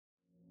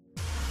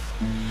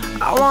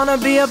I wanna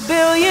be a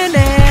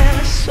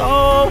billionaire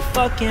so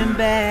fucking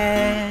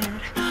bad.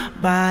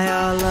 Buy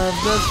all of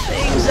the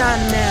things I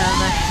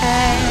never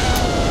had.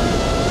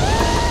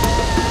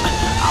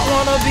 I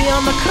wanna be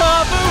on the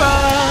cover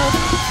of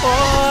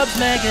Forbes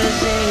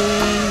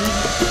magazine,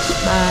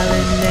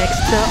 smiling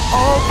next to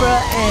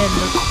Oprah and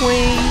the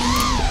Queen.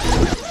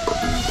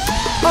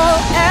 Oh,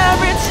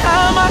 every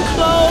time I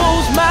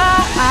close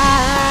my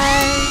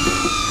eyes,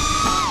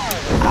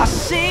 I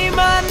see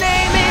my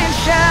name in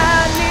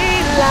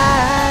shiny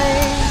lights.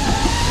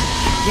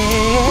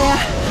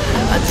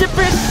 Yeah, a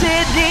different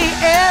city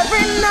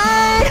every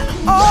night.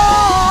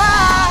 Oh,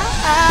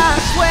 I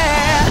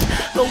swear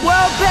the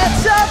world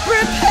better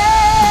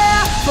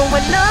prepare for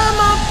when I'm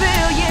a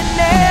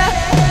billionaire.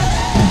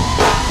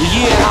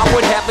 Yeah, I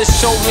would have a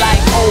show like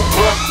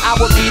Oprah. I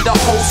would be the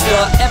host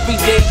of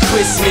Everyday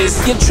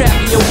Christmas. Give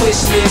Trappy a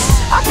wish list.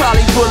 I'd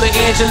probably pull a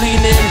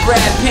Angelina and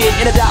Brad Pitt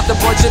and adopt a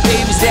bunch of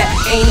babies that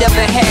ain't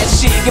never had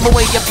shit. Give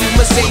away a few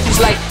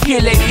Mercedes like, here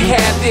lady,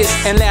 have this.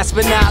 And last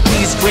but not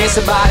least, grant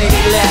somebody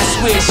their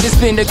last wish. It's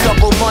been a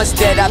couple months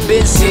that I've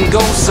been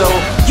single, so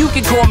you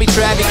can call me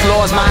Travis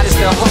Claus minus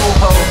the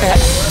ho-ho.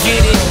 Get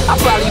it? I'll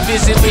probably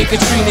visit when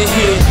Katrina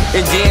hit,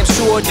 and damn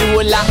sure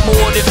do a lot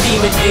more than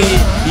FEMA did.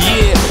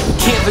 Yeah,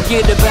 can't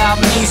forget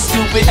about me,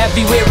 stupid.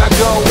 Everywhere I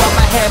go,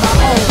 I'ma have my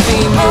own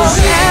theme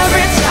music. Oh,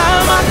 every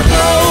time I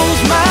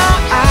close my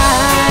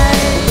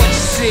eyes, what you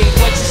see,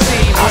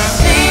 I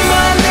see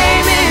my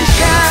name in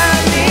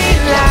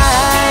shiny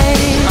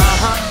lights.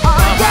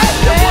 Right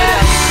there,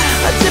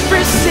 a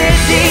different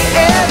city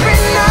every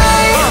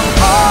night.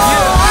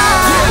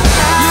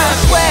 I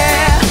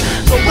swear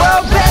the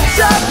world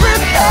better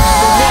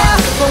prepare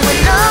for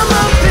when I'm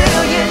a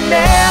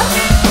billionaire.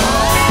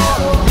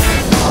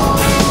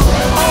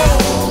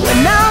 When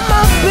I'm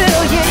a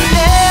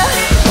billionaire.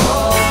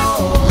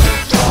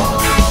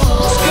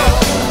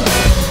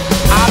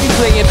 I'll be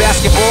playing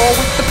basketball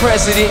with the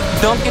president,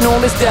 dunking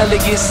on his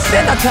delegates.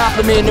 Then I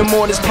compliment him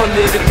on his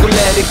political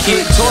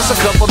etiquette. Toss a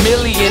couple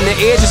million in the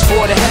air just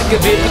for the heck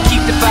of it, but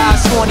keep the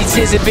 5s, 20s,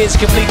 10s, and bits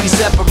completely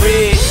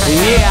separate.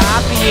 Yeah,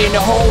 I'll be in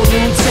a whole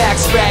new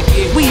tax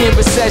bracket. We in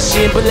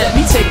recession, but let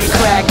me take a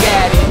crack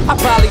at it. I'll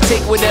probably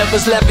take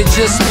whatever's left and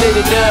just split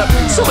it up,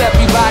 so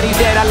everybody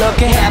that I love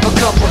can have a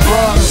couple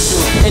bucks.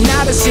 And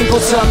not a single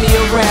tummy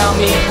around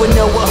me would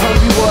know what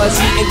hungry was,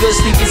 eating good,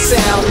 sleeping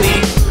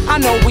soundly. I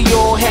know we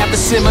all have a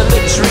similar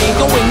dream.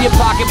 Go in your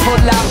pocket, pull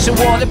out your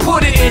wallet,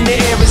 put it in the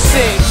air and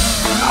sing.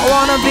 I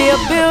wanna be a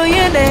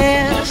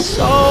billionaire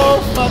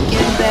so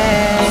fucking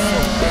bad.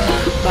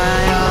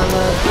 Buy all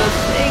of the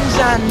things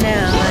I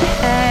never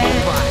had.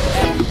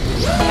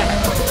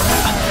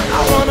 I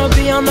wanna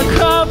be on the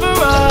cover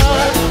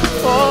of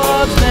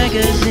Forbes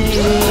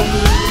magazine,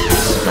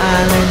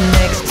 smiling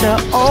next to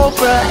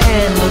Oprah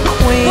and the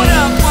Queen. What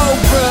up?